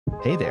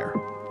Hey there.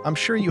 I'm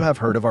sure you have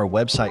heard of our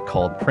website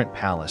called Print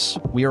Palace.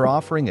 We are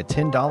offering a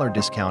 $10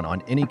 discount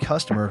on any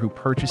customer who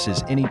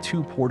purchases any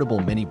two portable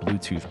mini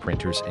Bluetooth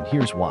printers, and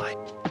here's why.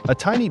 A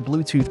tiny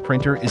Bluetooth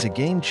printer is a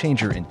game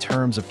changer in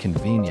terms of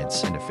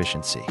convenience and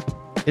efficiency.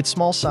 Its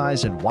small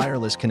size and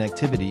wireless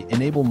connectivity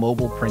enable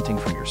mobile printing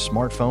from your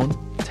smartphone,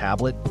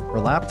 tablet, or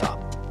laptop.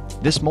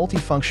 This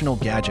multifunctional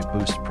gadget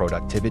boosts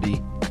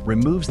productivity,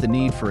 removes the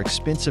need for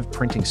expensive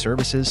printing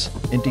services,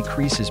 and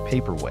decreases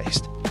paper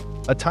waste.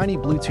 A tiny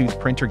Bluetooth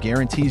printer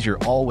guarantees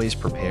you're always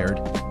prepared,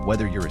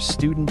 whether you're a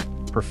student,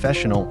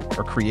 professional,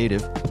 or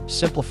creative,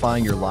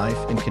 simplifying your life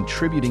and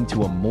contributing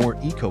to a more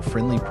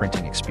eco-friendly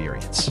printing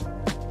experience.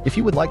 If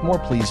you would like more,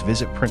 please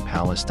visit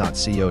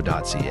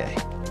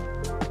printpalace.co.za.